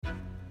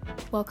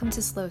Welcome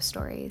to Slow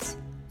Stories.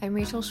 I'm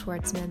Rachel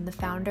Schwartzman, the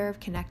founder of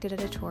Connected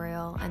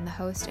Editorial and the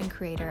host and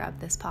creator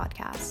of this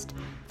podcast.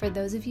 For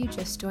those of you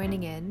just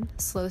joining in,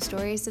 Slow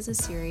Stories is a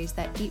series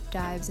that deep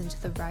dives into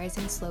the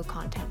rising slow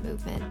content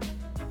movement.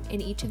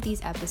 In each of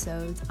these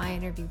episodes, I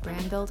interview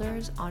brand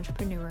builders,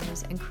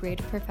 entrepreneurs, and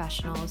creative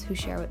professionals who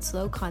share what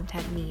slow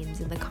content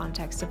means in the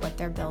context of what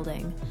they're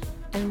building,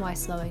 and why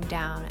slowing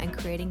down and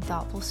creating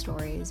thoughtful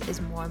stories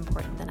is more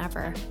important than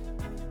ever.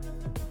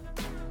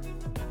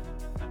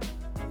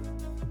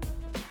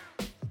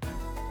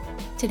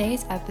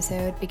 Today's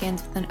episode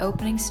begins with an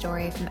opening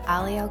story from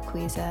Ali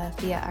Alquiza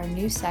via our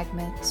new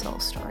segment, Soul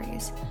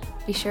Stories.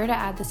 Be sure to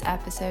add this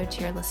episode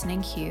to your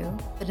listening queue,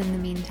 but in the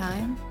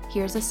meantime,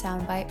 here's a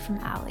soundbite from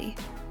Ali.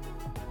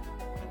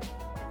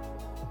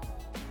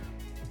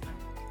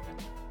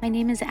 My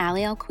name is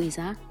Ali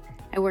Alquiza.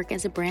 I work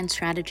as a brand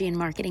strategy and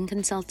marketing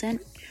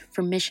consultant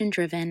for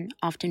mission-driven,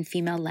 often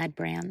female-led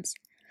brands.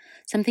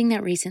 Something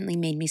that recently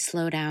made me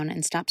slow down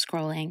and stop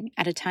scrolling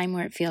at a time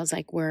where it feels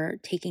like we're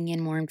taking in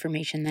more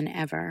information than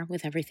ever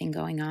with everything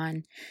going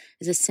on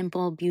is a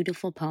simple,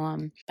 beautiful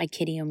poem by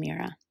Kitty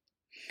O'Meara.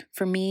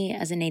 For me,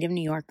 as a native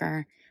New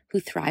Yorker who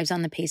thrives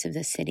on the pace of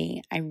this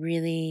city, I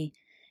really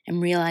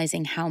am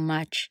realizing how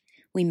much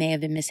we may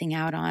have been missing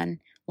out on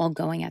while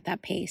going at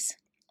that pace.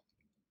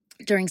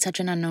 During such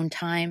an unknown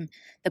time,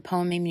 the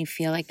poem made me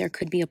feel like there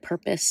could be a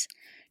purpose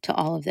to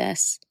all of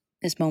this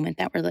moment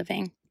that we're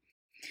living.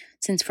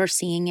 Since first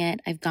seeing it,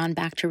 I've gone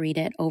back to read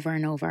it over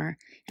and over,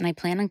 and I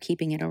plan on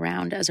keeping it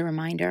around as a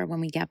reminder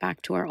when we get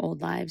back to our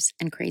old lives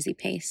and crazy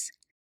pace.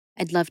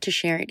 I'd love to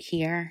share it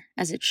here,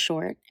 as it's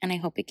short, and I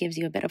hope it gives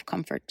you a bit of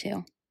comfort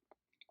too.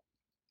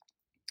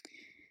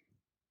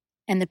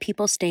 And the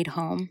people stayed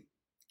home,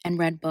 and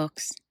read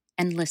books,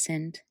 and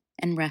listened,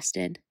 and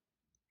rested,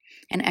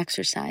 and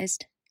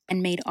exercised,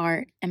 and made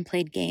art, and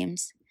played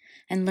games,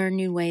 and learned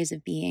new ways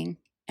of being,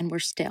 and were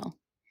still.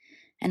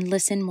 And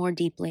listened more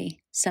deeply.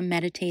 Some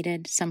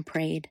meditated, some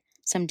prayed,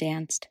 some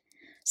danced,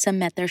 some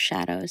met their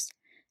shadows,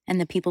 and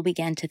the people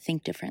began to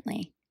think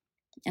differently.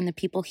 And the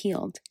people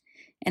healed.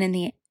 And in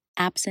the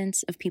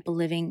absence of people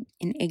living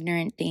in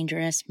ignorant,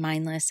 dangerous,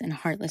 mindless, and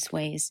heartless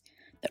ways,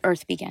 the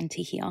earth began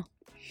to heal.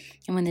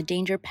 And when the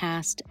danger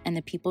passed and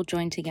the people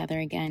joined together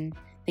again,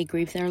 they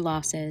grieved their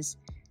losses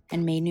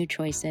and made new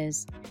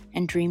choices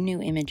and dreamed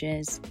new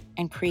images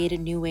and created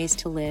new ways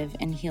to live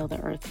and heal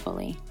the earth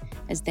fully,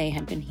 as they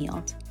had been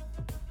healed.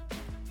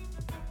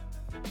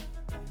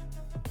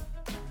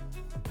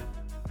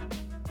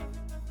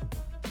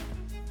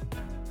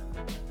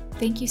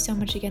 Thank you so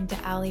much again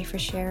to Ali for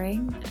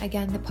sharing.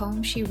 Again, the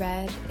poem she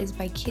read is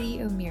by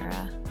Kitty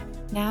O'Meara.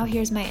 Now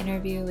here's my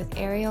interview with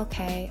Ariel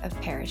Kaye of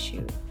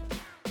Parachute.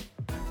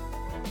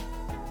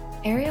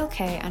 Ariel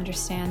Kaye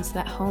understands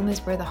that home is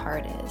where the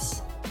heart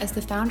is. As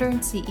the founder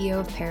and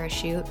CEO of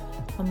Parachute,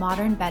 a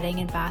modern bedding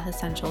and bath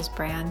essentials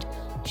brand,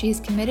 she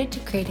is committed to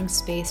creating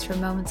space for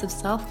moments of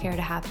self-care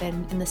to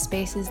happen in the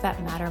spaces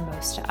that matter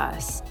most to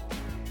us.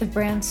 The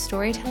brand's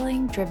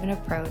storytelling-driven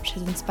approach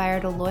has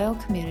inspired a loyal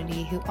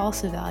community who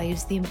also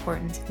values the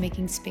importance of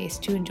making space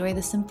to enjoy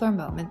the simpler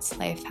moments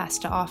life has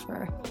to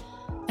offer.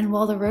 And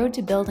while the road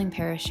to building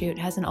Parachute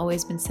hasn't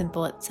always been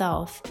simple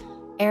itself,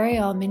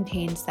 Ariel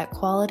maintains that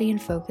quality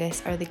and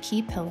focus are the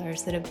key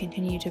pillars that have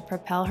continued to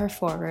propel her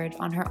forward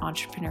on her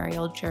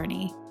entrepreneurial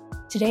journey.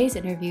 Today's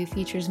interview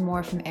features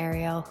more from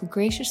Ariel, who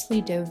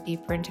graciously dove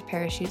deeper into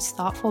Parachute's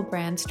thoughtful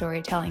brand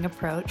storytelling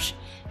approach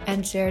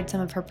and shared some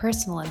of her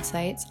personal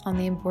insights on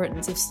the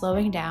importance of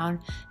slowing down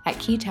at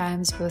key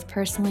times both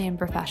personally and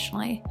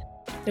professionally.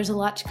 There's a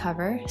lot to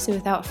cover, so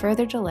without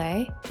further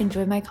delay,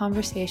 enjoy my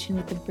conversation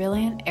with the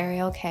brilliant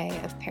Ariel Kaye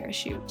of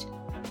Parachute.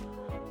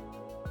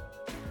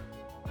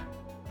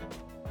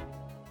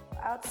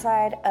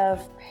 Outside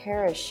of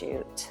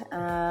Parachute,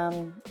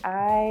 I'm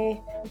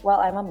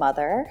a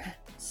mother.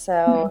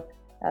 So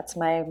that's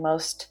my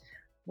most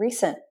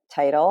recent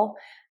title.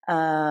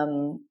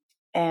 And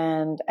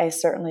I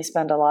certainly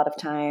spend a lot of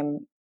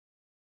time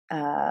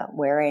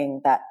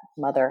wearing that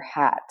mother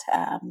hat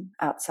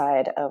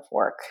outside of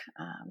work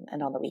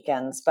and on the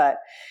weekends. But,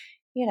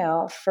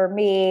 for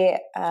me,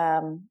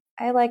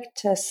 I like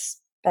to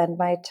spend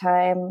my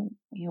time,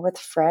 with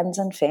friends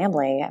and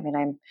family. I mean,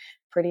 I'm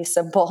pretty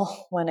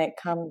simple when it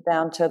comes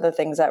down to the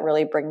things that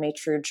really bring me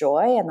true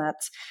joy. And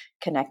that's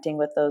connecting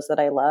with those that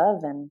I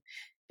love and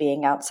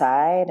being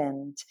outside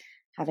and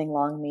having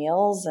long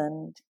meals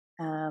and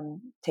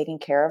taking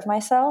care of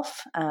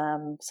myself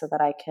so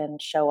that I can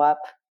show up,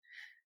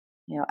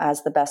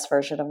 as the best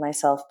version of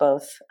myself,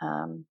 both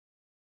in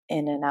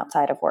and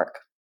outside of work.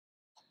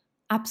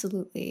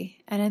 Absolutely.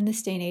 And in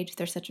this day and age,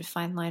 there's such a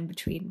fine line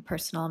between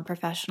personal and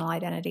professional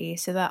identity.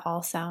 So that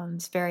all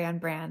sounds very on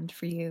brand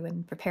for you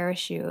and for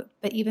Parachute.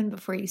 But even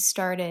before you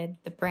started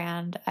the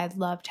brand, I'd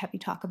love to have you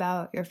talk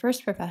about your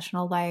first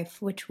professional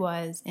life, which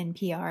was in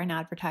PR and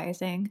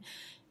advertising,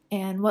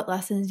 and what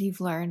lessons you've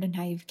learned and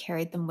how you've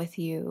carried them with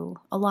you,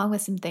 along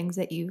with some things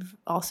that you've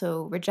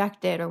also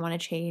rejected or want to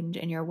change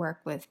in your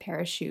work with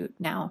Parachute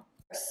now.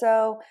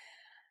 So,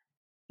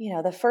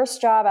 the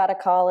first job out of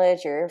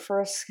college, or your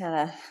first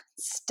kind of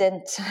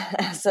stint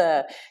as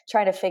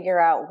trying to figure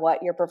out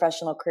what your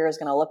professional career is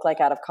going to look like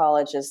out of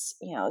college is,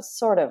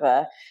 sort of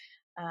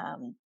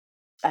um,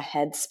 a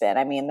head spin.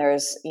 I mean,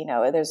 there's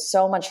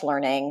so much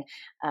learning,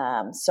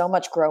 so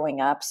much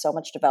growing up, so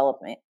much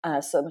development.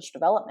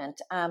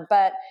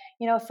 But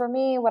for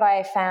me, what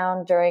I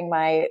found during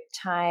my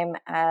time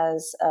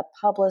as a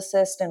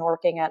publicist and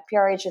working at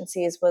PR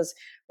agencies was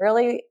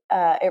really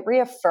it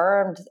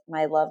reaffirmed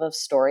my love of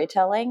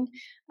storytelling,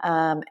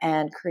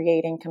 and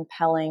creating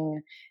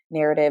compelling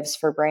narratives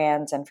for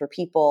brands and for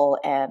people,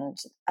 and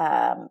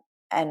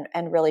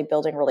really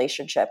building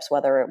relationships,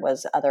 whether it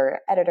was other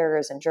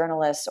editors and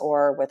journalists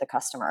or with a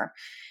customer.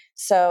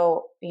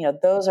 So,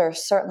 those are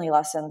certainly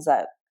lessons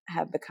that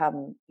have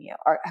become,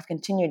 have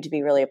continued to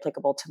be really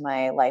applicable to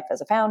my life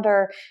as a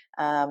founder.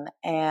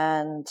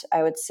 And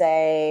I would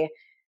say,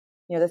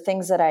 the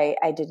things that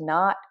I did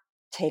not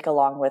take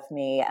along with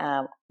me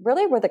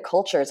really were the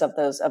cultures of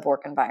of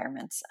work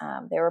environments.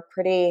 They were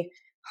pretty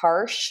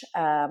harsh,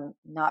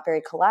 not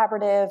very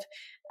collaborative.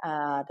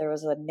 There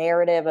was a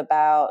narrative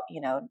about,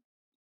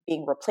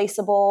 being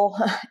replaceable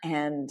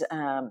and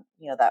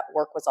that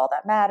work was all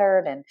that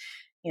mattered. And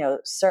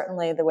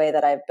certainly the way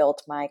that I've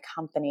built my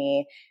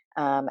company,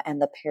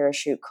 and the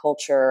parachute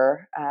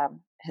culture,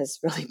 has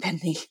really been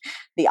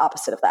the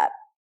opposite of that.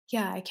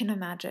 Yeah, I can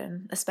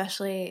imagine,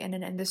 especially in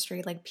an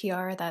industry like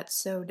PR that's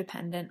so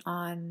dependent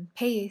on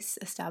pace.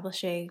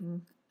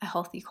 Establishing a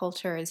healthy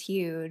culture is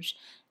huge.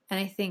 And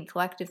I think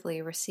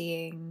collectively we're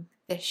seeing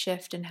this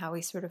shift in how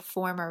we sort of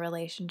form our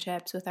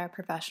relationships with our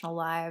professional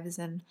lives,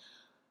 and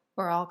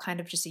we're all kind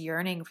of just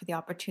yearning for the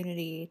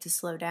opportunity to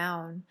slow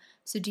down.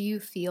 So do you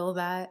feel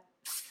that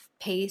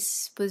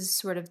pace was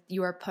sort of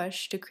your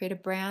push to create a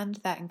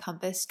brand that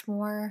encompassed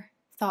more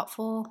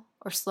thoughtful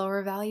or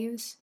slower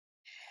values?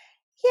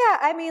 Yeah,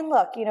 I mean,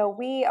 look,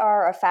 we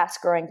are a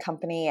fast growing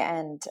company,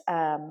 and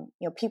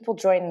people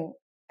join,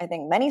 I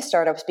think, many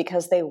startups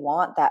because they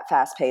want that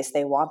fast pace,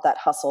 they want that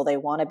hustle, they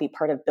want to be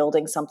part of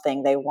building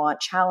something, they want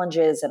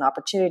challenges and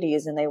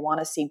opportunities, and they want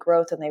to see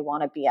growth, and they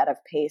want to be at a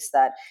pace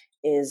that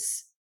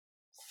is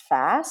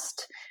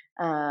fast.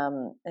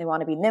 They want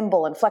to be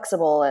nimble and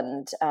flexible,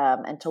 and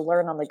to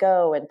learn on the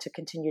go, and to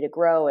continue to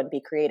grow and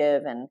be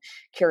creative and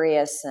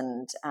curious,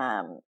 and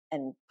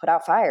put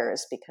out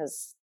fires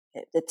because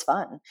it's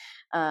fun.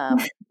 Um,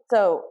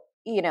 so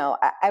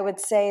I would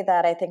say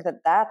that I think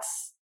that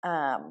that's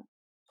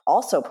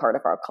also part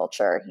of our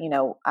culture. When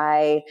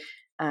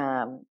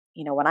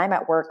I'm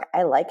at work,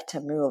 I like to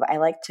move. I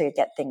like to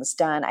get things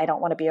done. I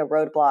don't want to be a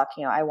roadblock.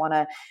 I want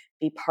to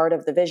be part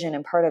of the vision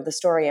and part of the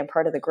story and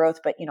part of the growth.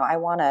 But I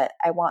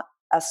want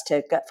us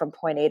to get from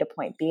point A to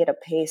point B at a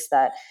pace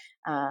that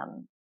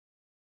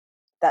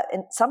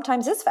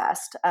sometimes is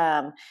fast.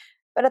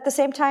 But at the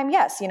same time,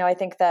 yes, I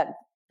think that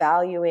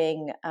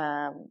valuing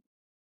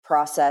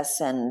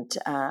process, and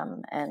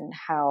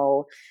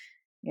how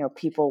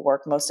people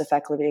work most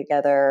effectively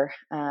together,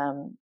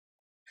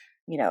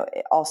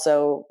 it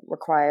also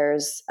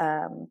requires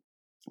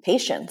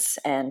patience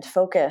and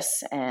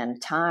focus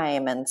and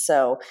time. And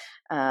so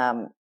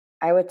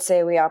I would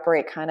say we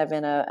operate kind of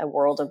in a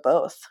world of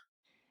both.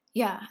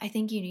 Yeah, I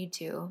think you need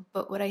to.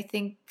 But what I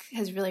think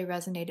has really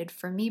resonated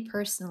for me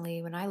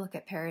personally when I look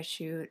at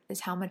Parachute is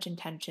how much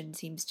intention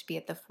seems to be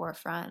at the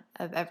forefront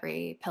of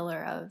every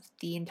pillar of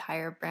the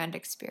entire brand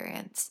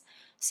experience.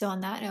 So,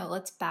 on that note,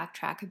 let's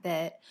backtrack a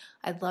bit.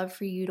 I'd love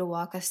for you to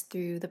walk us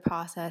through the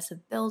process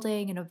of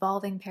building and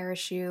evolving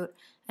Parachute,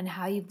 and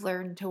how you've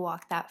learned to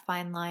walk that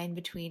fine line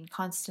between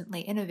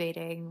constantly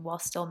innovating while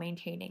still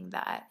maintaining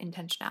that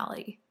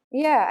intentionality.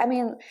 Yeah, I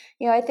mean,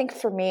 I think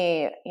for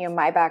me,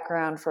 my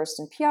background first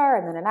in PR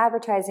and then in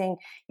advertising,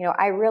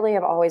 I really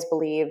have always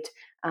believed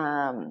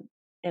in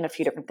a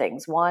few different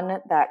things. One,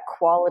 that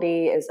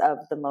quality is of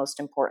the most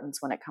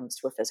importance when it comes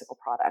to a physical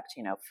product.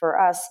 For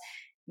us,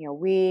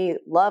 we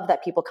love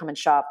that people come and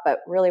shop, but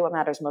really what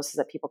matters most is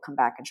that people come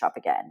back and shop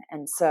again.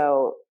 And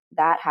so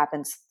that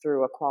happens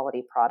through a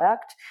quality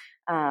product.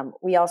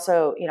 We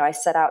also, I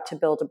set out to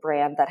build a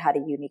brand that had a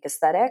unique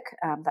aesthetic,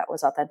 that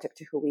was authentic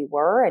to who we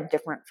were and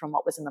different from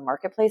what was in the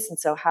marketplace. And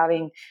so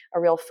having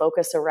a real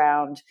focus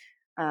around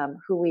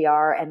who we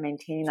are, and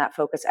maintaining that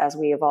focus as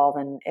we evolve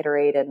and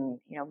iterate, and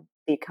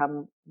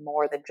become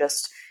more than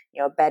just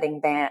a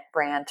bedding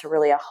brand to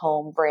really a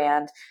home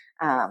brand.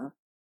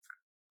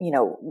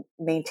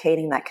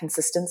 Maintaining that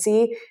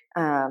consistency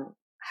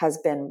has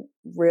been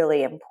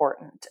really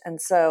important.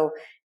 And so,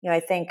 I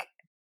think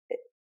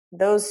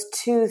those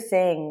two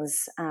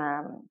things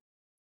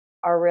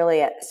are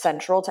really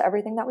central to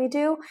everything that we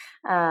do.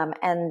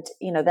 And,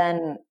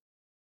 then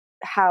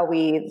how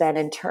we then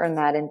in turn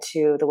that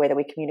into the way that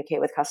we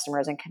communicate with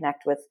customers and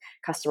connect with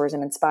customers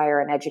and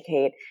inspire and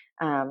educate.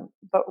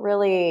 But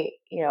really,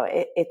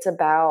 it's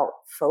about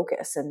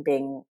focus and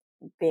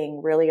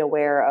being really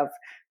aware of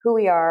who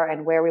we are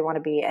and where we want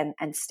to be,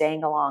 and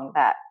staying along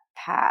that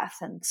path.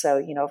 And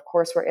so, of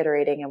course we're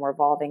iterating and we're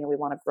evolving and we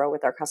want to grow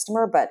with our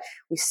customer, but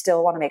we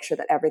still want to make sure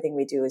that everything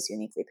we do is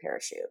uniquely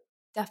Parachute.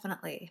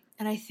 Definitely.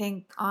 And I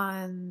think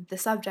on the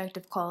subject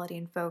of quality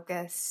and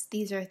focus,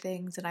 these are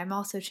things that I'm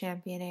also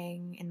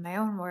championing in my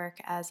own work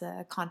as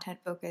a content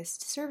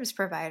focused service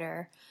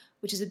provider,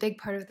 which is a big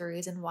part of the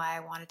reason why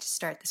I wanted to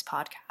start this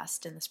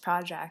podcast and this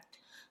project.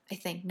 I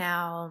think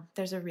now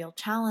there's a real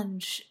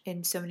challenge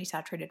in so many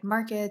saturated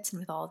markets and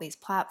with all these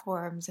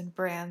platforms, and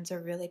brands are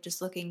really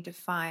just looking to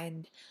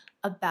find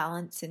a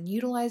balance in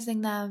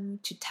utilizing them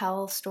to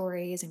tell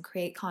stories and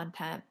create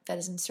content that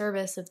is in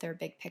service of their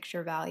big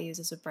picture values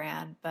as a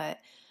brand, but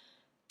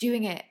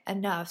doing it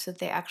enough so that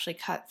they actually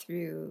cut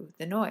through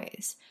the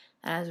noise.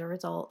 And as a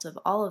result of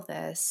all of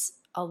this,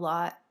 a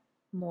lot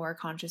more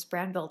conscious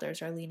brand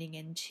builders are leaning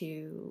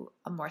into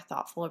a more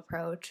thoughtful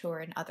approach,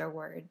 or in other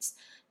words,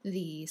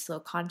 the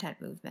slow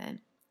content movement.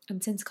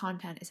 And since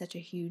content is such a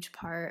huge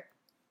part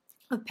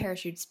of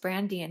Parachute's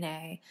brand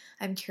DNA,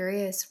 I'm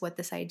curious what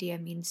this idea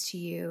means to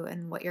you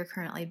and what you're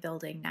currently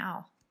building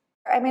now.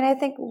 I mean, I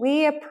think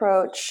we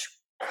approach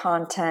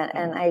content,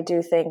 and I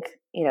do think,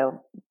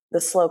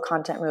 the slow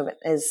content movement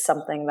is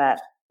something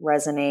that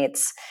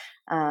resonates.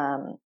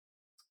 Again,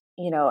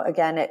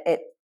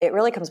 it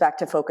really comes back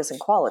to focus and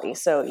quality.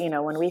 So,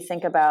 when we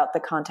think about the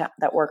content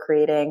that we're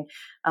creating,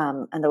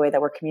 and the way that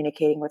we're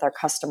communicating with our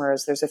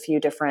customers, there's a few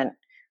different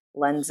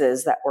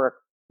lenses that we're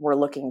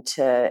looking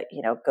to,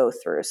 go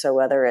through. So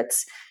whether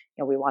it's,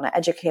 we want to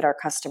educate our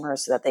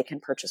customers so that they can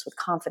purchase with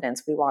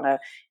confidence. We want to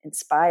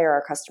inspire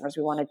our customers.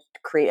 We want to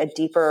create a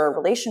deeper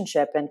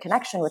relationship and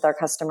connection with our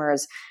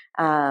customers.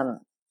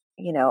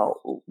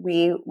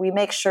 We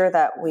make sure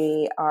that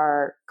we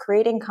are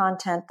creating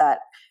content that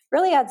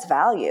really adds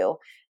value,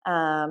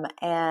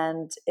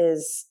 and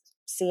is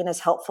seen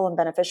as helpful and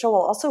beneficial,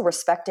 while also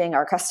respecting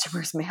our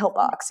customers'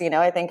 mailbox.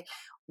 I think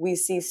we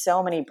see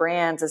so many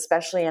brands,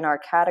 especially in our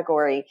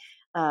category,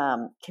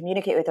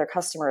 communicate with their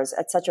customers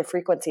at such a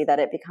frequency that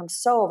it becomes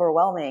so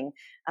overwhelming.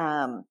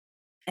 And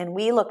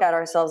we look at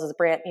ourselves as a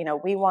brand,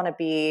 we want to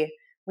be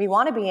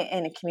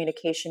in a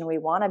communication. We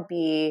want to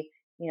be,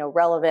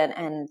 relevant,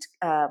 and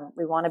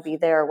we want to be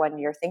there when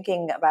you're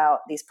thinking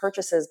about these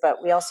purchases,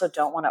 but we also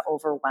don't want to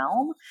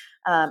overwhelm.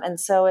 And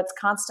so it's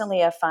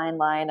constantly a fine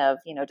line of,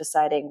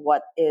 deciding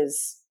what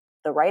is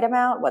the right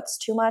amount, what's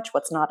too much,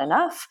 what's not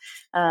enough,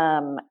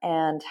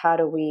 and how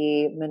do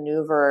we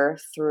maneuver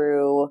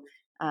through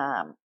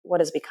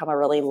what has become a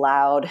really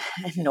loud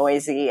and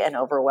noisy and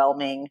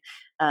overwhelming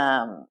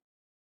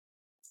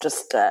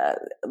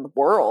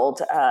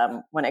world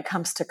when it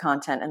comes to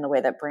content and the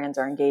way that brands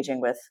are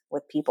engaging with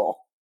people.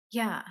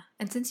 Yeah.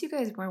 And since you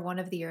guys were one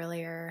of the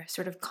earlier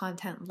sort of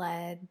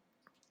content-led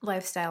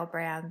lifestyle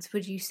brands,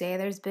 would you say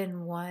there's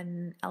been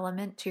one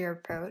element to your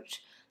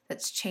approach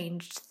that's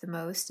changed the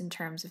most in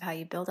terms of how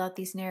you build out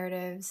these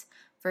narratives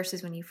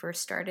versus when you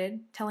first started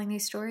telling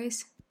these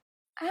stories?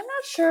 I'm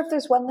not sure if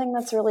there's one thing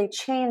that's really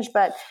changed,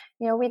 but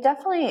we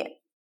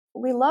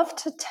love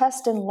to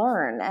test and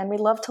learn, and we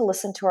love to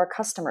listen to our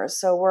customers.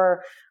 So we're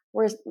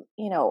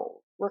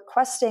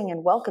requesting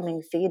and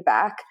welcoming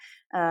feedback,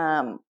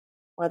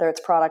 whether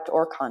it's product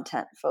or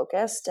content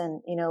focused,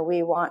 and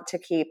we want to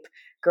keep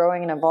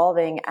growing and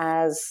evolving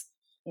as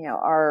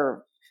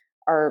our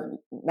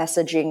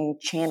messaging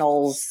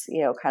channels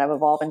kind of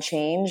evolve and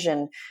change,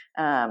 and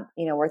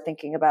we're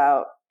thinking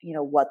about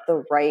what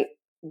the right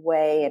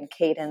way and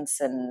cadence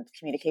and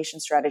communication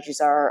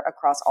strategies are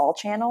across all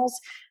channels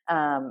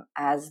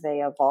as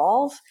they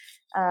evolve.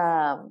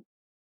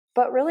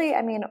 But really,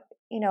 I mean,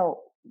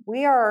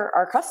 we are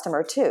our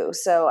customer too.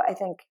 So I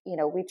think,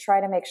 we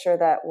try to make sure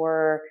that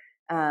we're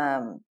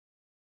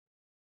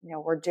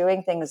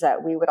doing things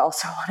that we would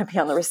also want to be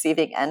on the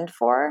receiving end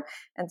for.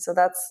 And so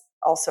that's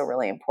also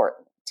really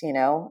important.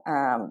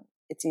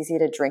 It's easy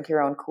to drink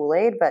your own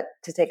Kool-Aid, but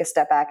to take a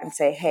step back and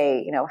say,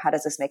 hey, how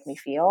does this make me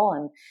feel?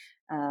 And,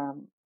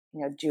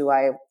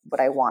 would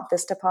I want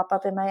this to pop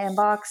up in my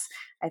inbox?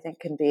 I think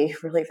can be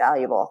really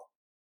valuable.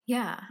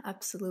 Yeah,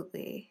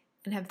 absolutely.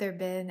 And have there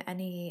been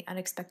any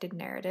unexpected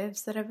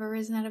narratives that have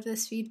arisen out of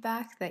this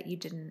feedback that you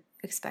didn't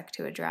expect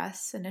to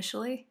address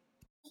initially?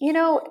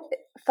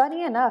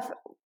 Funny enough,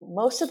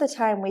 most of the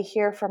time we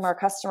hear from our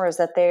customers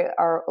that they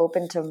are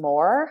open to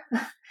more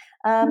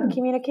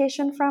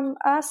communication from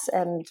us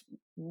and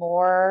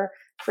more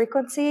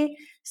frequency.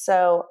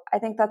 So I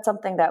think that's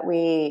something that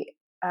we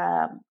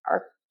are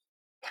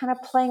kind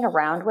of playing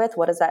around with.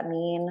 What does that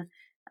mean?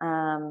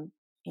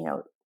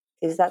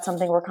 Is that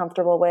something we're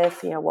comfortable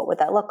with? What would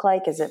that look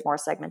like? Is it more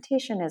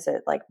segmentation? Is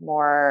it like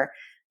more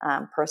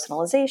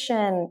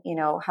personalization?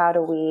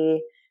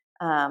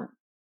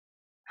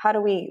 How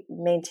do we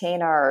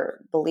maintain our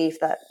belief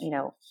that,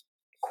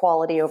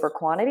 quality over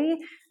quantity,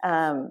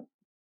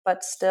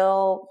 but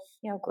still,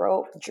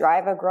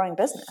 drive a growing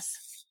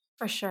business?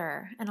 For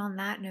sure. And on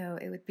that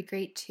note, it would be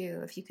great too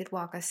if you could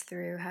walk us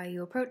through how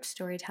you approach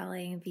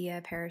storytelling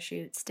via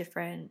Parachute's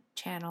different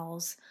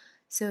channels,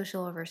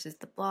 social versus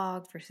the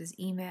blog versus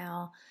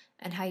email,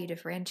 and how you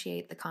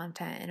differentiate the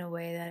content in a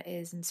way that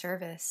is in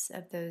service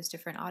of those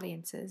different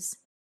audiences.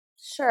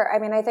 Sure. I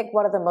mean, I think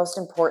one of the most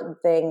important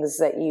things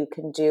that you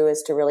can do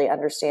is to really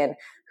understand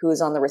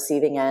who's on the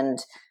receiving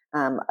end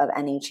of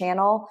any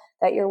channel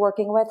that you're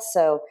working with.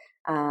 So,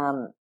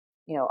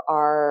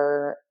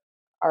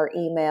 our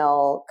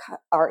email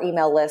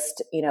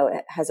list,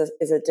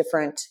 is a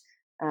different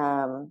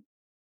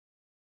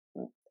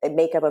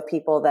makeup of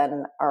people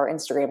than our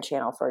Instagram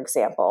channel, for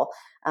example.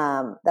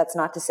 That's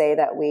not to say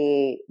that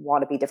we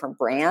want to be different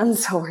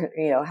brands or,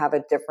 have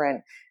a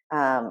different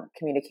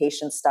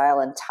communication style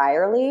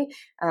entirely.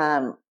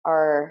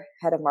 Our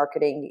head of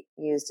marketing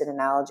used an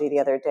analogy the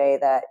other day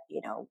that,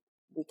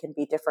 we can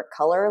be different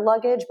color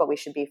luggage, but we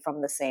should be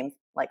from the same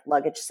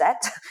luggage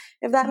set,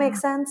 if that makes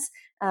sense.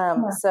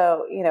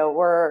 So,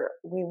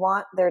 we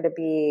want there to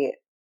be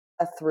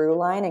a through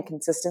line and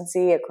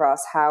consistency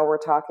across how we're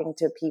talking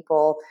to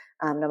people,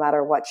 no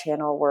matter what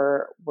channel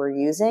we're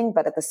using.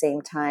 But at the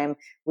same time,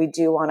 we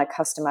do want to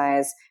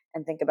customize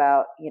and think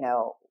about,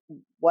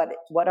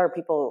 what are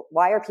people,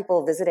 why are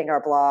people visiting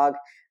our blog?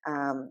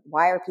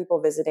 Why are people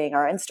visiting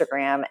our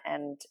Instagram?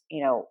 And,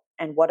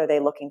 and what are they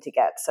looking to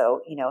get?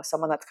 So,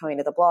 someone that's coming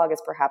to the blog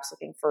is perhaps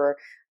looking for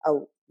a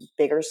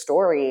bigger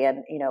story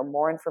and,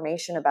 more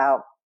information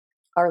about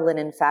our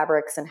linen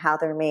fabrics and how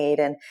they're made,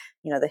 and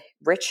the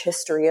rich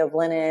history of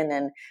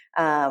linen,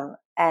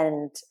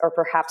 and or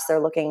perhaps they're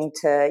looking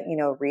to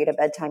read a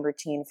bedtime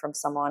routine from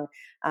someone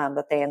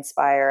that they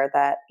inspire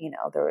that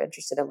they're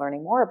interested in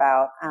learning more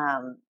about.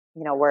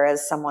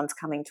 Whereas someone's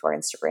coming to our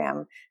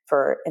Instagram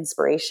for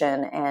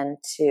inspiration and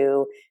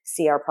to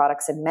see our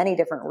products in many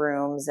different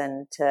rooms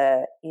and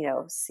to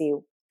see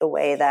the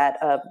way that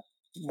a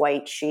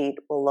white sheet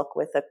will look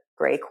with a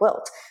gray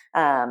quilt.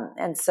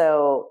 And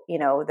so,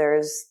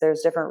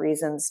 there's different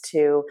reasons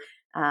to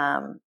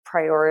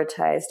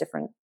prioritize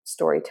different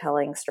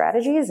storytelling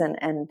strategies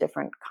and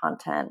different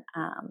content,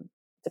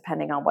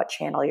 depending on what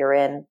channel you're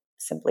in,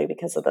 simply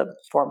because of the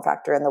form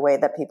factor and the way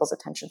that people's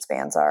attention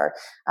spans are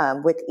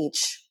with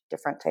each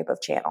different type of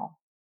channel.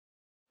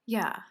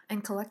 Yeah,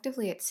 and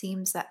collectively it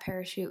seems that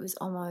Parachute was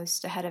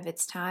almost ahead of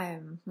its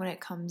time when it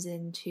comes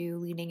into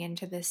leaning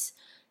into this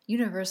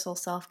universal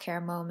self-care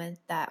moment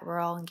that we're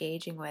all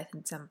engaging with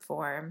in some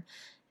form.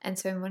 And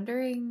so I'm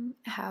wondering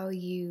how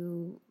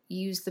you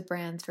use the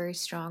brand's very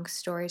strong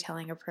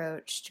storytelling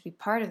approach to be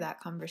part of that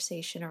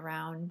conversation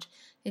around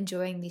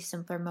enjoying these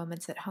simpler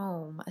moments at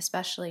home,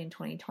 especially in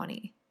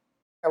 2020.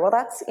 Well,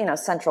 that's,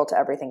 central to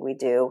everything we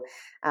do.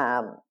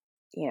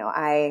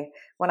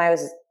 When I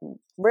was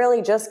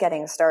really just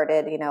getting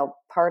started,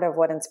 part of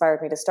what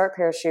inspired me to start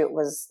Parachute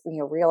was,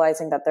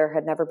 realizing that there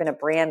had never been a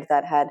brand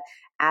that had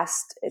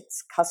asked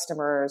its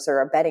customers, or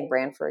a bedding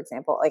brand, for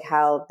example,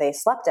 how they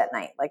slept at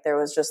night. There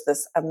was just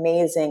this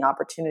amazing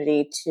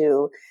opportunity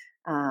to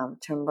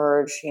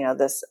merge,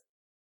 this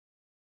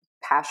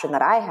passion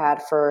that I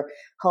had for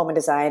home and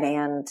design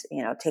and,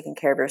 taking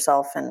care of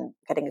yourself and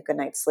getting a good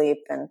night's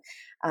sleep. And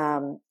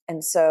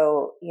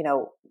so,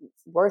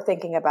 we're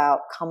thinking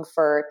about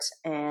comfort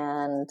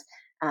and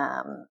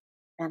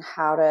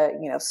how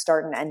to,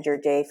 start and end your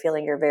day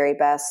feeling your very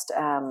best,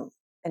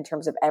 in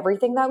terms of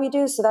everything that we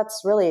do. So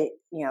that's really,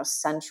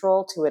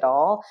 central to it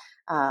all.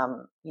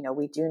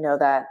 We do know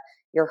that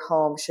your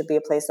home should be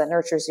a place that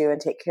nurtures you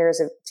and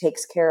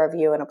takes care of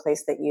you, and a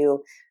place that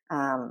you,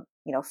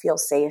 feel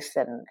safe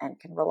and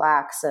can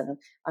relax and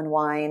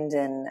unwind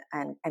and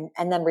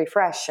then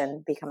refresh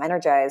and become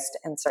energized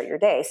and start your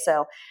day.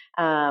 So,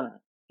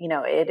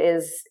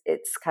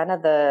 it's kind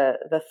of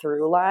the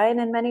through line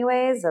in many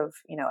ways of,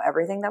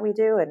 everything that we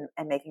do,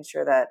 and making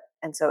sure that,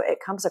 and so it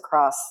comes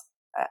across,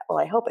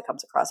 I hope it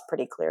comes across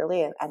pretty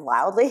clearly and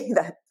loudly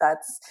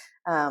that's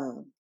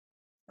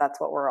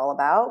what we're all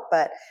about.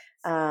 But,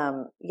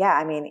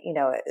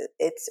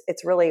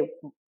 it's really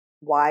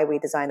why we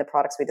design the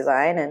products we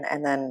design.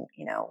 And then,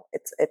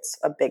 it's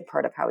a big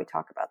part of how we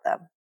talk about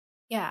them.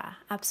 Yeah,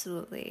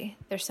 absolutely.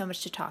 There's so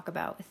much to talk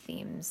about with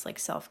themes like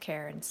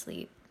self-care and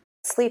sleep.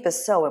 Sleep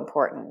is so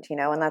important,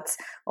 and that's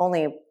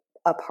only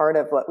a part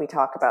of what we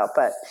talk about.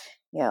 But,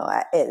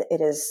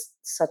 it is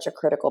such a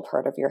critical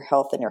part of your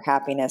health and your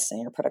happiness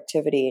and your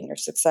productivity and your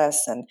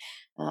success. And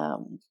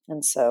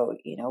so,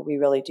 we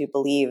really do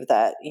believe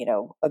that,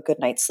 a good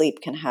night's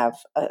sleep can have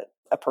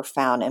a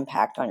profound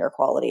impact on your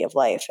quality of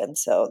life. And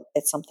so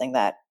it's something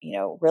that,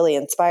 really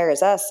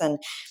inspires us. And,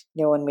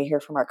 when we hear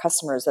from our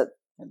customers that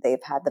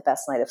they've had the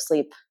best night of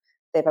sleep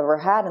they've ever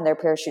had in their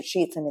Parachute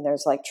sheets, I mean,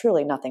 there's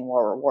truly nothing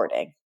more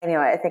rewarding. And,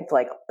 I think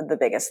the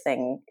biggest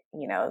thing,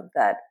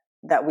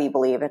 that we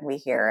believe and we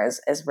hear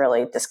is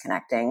really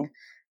disconnecting,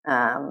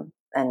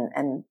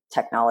 and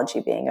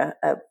technology being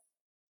a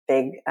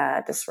big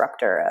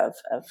disruptor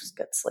of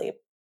good sleep.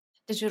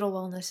 Digital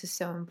wellness is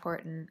so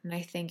important. And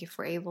I think if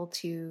we're able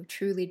to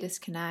truly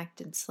disconnect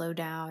and slow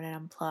down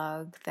and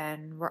unplug,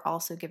 then we're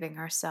also giving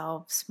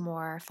ourselves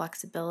more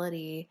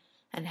flexibility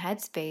and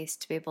headspace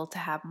to be able to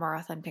have more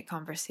authentic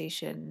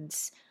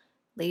conversations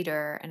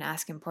later and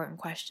ask important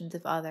questions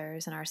of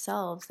others and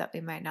ourselves that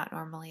we might not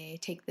normally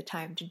take the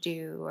time to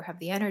do or have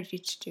the energy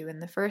to do in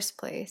the first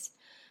place.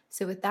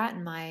 So with that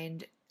in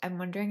mind, I'm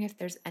wondering if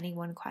there's any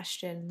one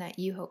question that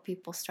you hope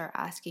people start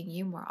asking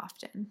you more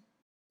often.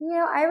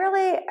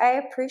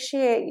 I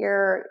appreciate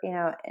your,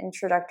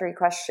 introductory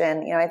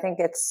question. I think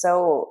it's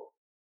so,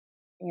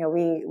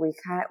 we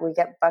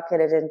get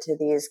bucketed into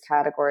these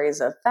categories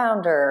of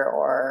founder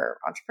or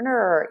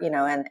entrepreneur,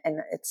 and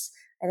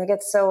I think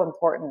it's so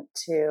important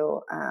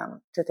to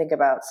think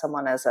about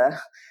someone as a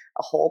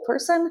whole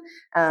person,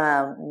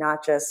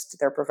 not just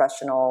their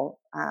professional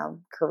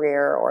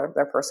career or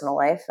their personal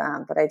life.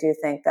 But I do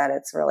think that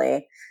it's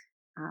really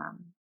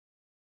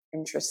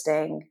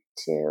interesting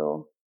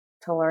to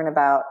learn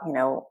about,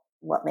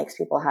 what makes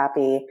people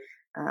happy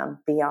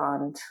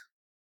beyond,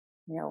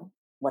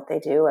 what they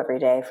do every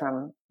day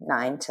from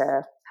 9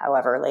 to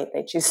however late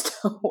they choose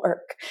to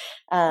work.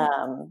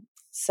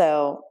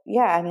 So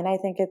yeah, I mean, I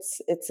think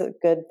it's a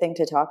good thing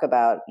to talk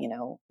about,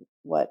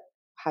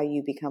 how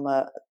you become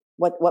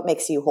what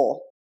makes you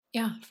whole.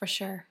 Yeah, for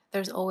sure.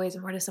 There's always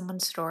more to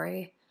someone's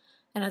story.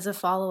 And as a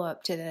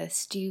follow-up to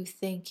this, do you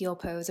think you'll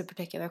pose a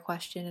particular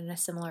question in a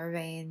similar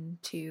vein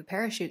to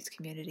Parachute's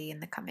community in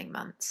the coming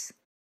months?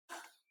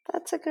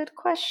 That's a good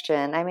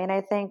question. I mean,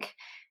 I think,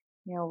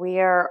 we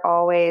are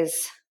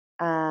always,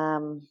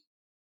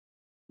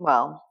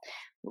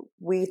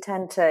 we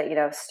tend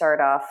to, start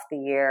off the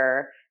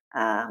year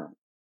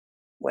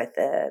with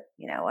a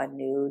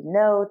new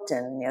note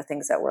and,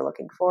 things that we're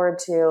looking forward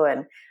to.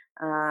 And,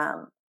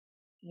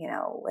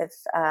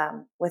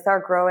 with our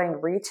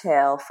growing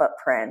retail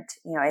footprint,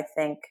 I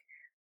think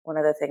one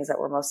of the things that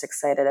we're most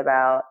excited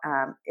about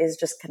is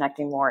just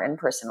connecting more in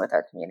person with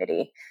our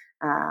community.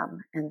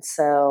 And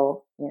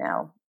so,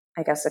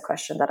 I guess the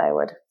question that I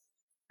would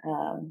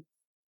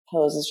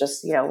pose is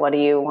just, what do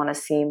you want to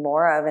see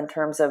more of in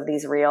terms of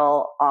these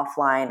real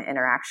offline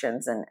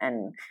interactions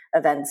and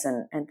events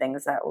and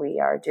things that we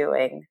are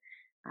doing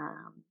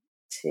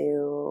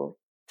to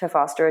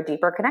foster a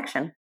deeper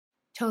connection?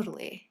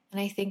 Totally. And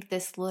I think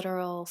this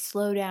literal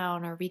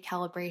slowdown or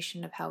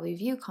recalibration of how we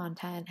view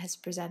content has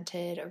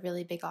presented a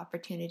really big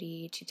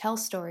opportunity to tell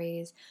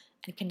stories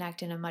and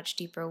connect in a much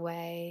deeper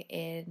way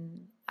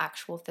in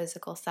actual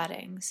physical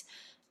settings.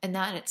 And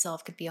that in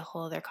itself could be a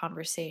whole other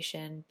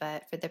conversation.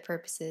 But for the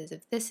purposes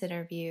of this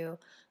interview,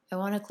 I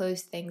want to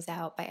close things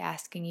out by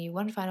asking you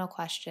one final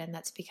question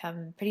that's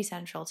become pretty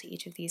central to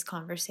each of these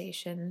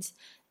conversations.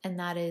 And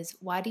that is,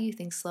 why do you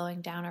think slowing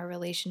down our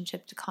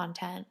relationship to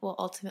content will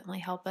ultimately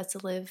help us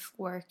live,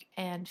 work,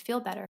 and feel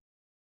better?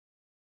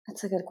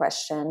 That's a good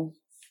question.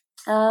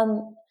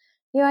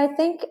 I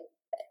think,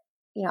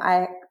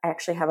 I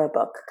actually have a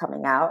book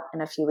coming out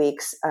in a few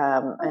weeks,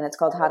 and it's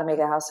called How to Make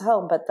a House a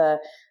Home. But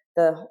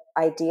the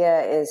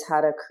idea is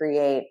how to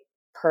create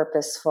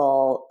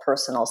purposeful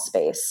personal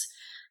space.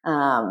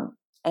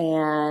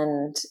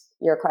 And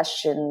your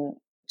question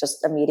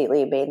just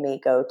immediately made me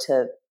go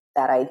to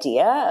that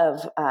idea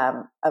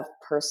of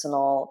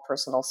personal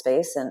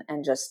space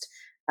and just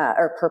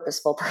or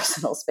purposeful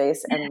personal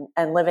space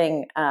and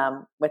living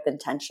with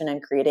intention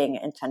and creating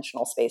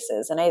intentional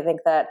spaces. And I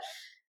think that,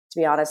 to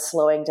be honest,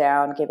 slowing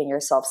down, giving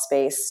yourself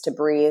space to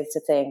breathe,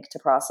 to think, to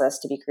process,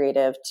 to be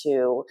creative,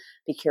 to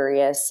be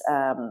curious,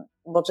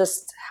 will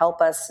just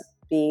help us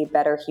be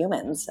better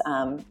humans.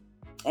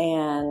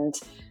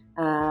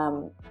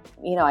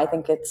 I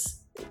think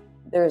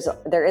there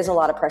is a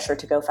lot of pressure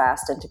to go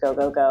fast and to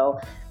go,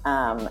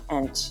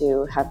 and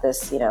to have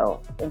this,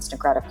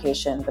 instant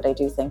gratification. But I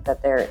do think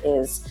that there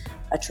is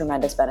a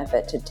tremendous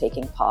benefit to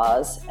taking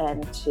pause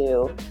and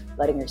to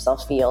letting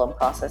yourself feel and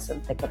process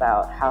and think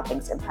about how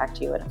things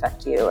impact you and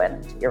affect you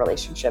and your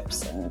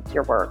relationships and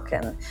your work.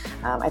 And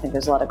I think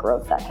there's a lot of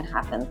growth that can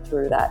happen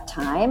through that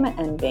time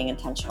and being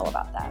intentional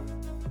about that.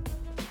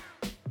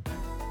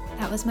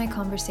 That was my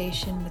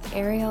conversation with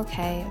Ariel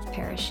Kaye of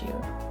Parachute.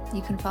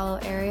 You can follow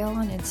Ariel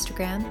on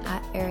Instagram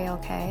at Ariel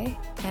Kaye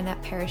and at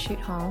Parachute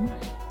Home.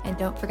 And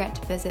don't forget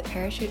to visit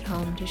Parachute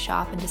Home to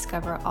shop and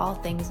discover all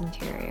things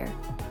interior.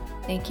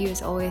 Thank you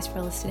as always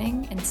for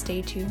listening, and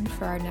stay tuned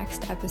for our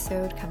next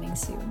episode coming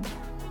soon.